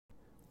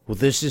Well,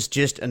 this is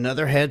just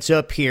another heads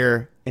up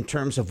here in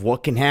terms of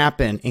what can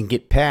happen and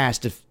get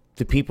passed if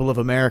the people of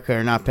America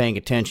are not paying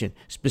attention.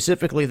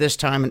 Specifically, this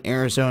time in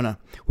Arizona,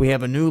 we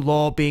have a new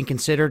law being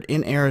considered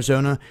in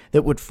Arizona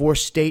that would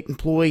force state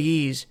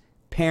employees,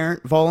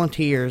 parent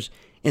volunteers,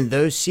 and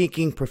those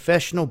seeking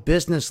professional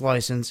business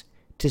license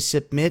to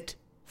submit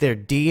their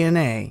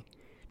DNA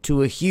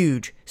to a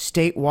huge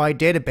statewide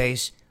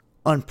database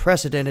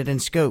unprecedented in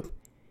scope.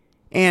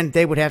 And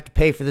they would have to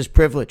pay for this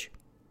privilege.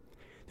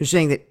 They're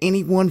saying that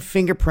anyone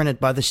fingerprinted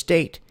by the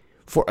state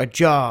for a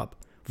job,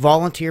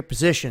 volunteer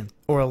position,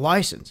 or a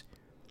license,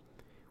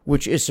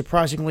 which is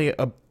surprisingly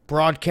a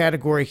broad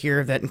category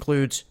here that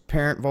includes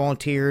parent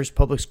volunteers,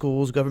 public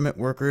schools, government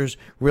workers,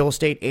 real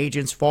estate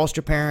agents,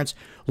 foster parents,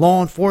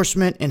 law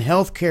enforcement, and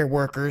healthcare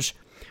workers,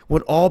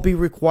 would all be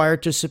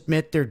required to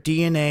submit their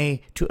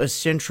DNA to a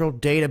central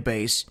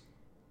database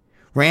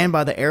ran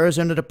by the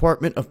Arizona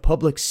Department of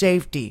Public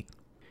Safety.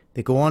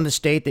 They go on to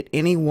state that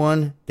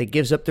anyone that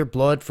gives up their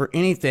blood for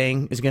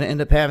anything is going to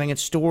end up having it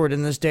stored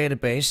in this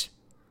database.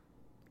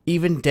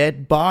 Even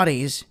dead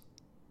bodies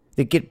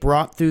that get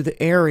brought through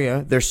the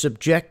area, they're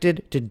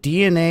subjected to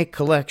DNA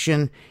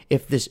collection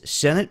if this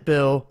Senate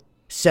Bill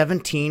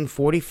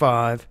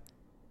 1745,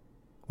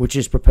 which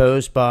is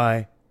proposed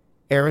by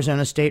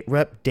Arizona State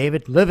Rep.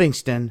 David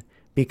Livingston,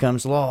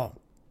 becomes law.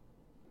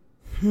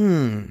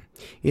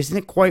 Isn't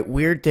it quite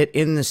weird that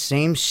in the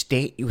same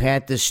state you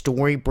had this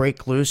story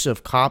break loose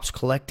of cops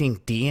collecting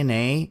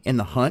DNA in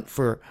the hunt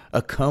for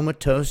a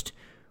comatose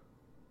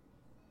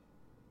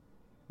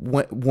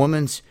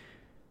woman's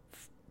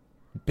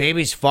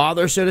baby's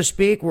father, so to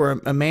speak, where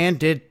a man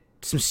did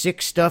some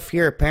sick stuff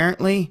here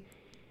apparently,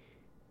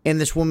 and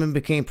this woman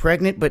became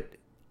pregnant, but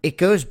it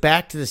goes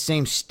back to the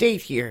same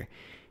state here,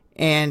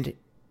 and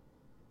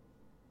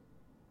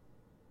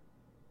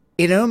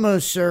it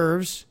almost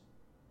serves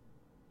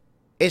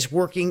is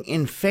working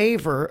in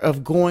favor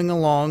of going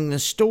along the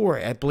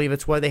story. I believe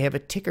it's why they have a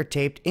ticker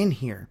taped in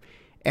here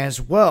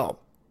as well.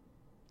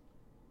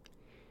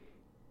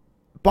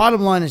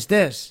 Bottom line is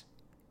this.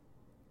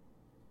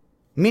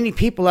 Many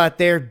people out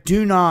there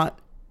do not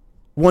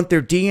want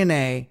their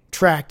DNA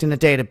tracked in a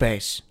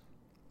database.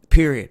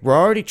 Period. We're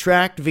already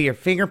tracked via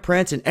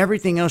fingerprints and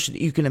everything else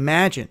that you can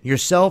imagine. Your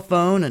cell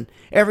phone and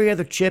every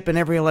other chip and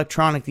every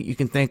electronic that you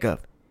can think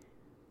of.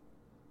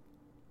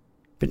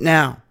 But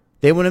now,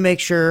 they want to make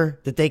sure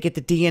that they get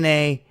the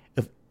DNA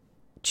of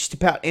just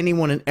about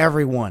anyone and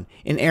everyone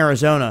in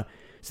Arizona.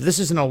 So this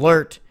is an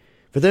alert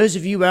for those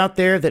of you out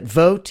there that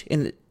vote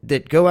and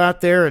that go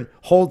out there and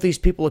hold these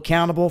people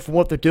accountable for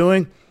what they're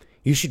doing.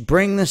 You should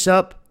bring this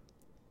up.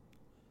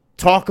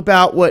 Talk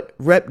about what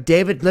Rep.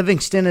 David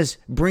Livingston is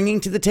bringing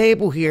to the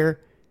table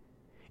here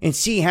and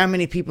see how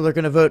many people are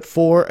going to vote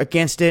for,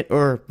 against it,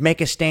 or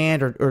make a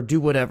stand or do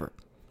whatever.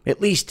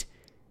 At least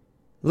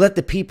let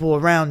the people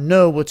around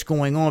know what's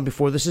going on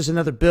before this is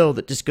another bill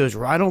that just goes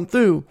right on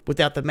through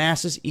without the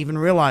masses even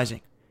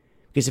realizing.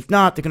 Because if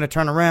not, they're going to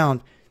turn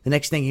around. The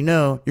next thing you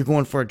know, you're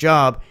going for a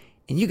job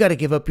and you got to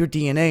give up your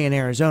DNA in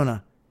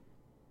Arizona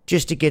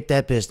just to get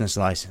that business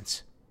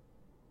license.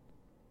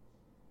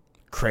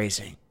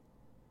 Crazy.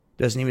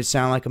 Doesn't even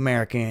sound like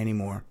America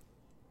anymore.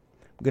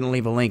 I'm going to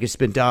leave a link. It's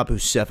been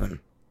Dabu7.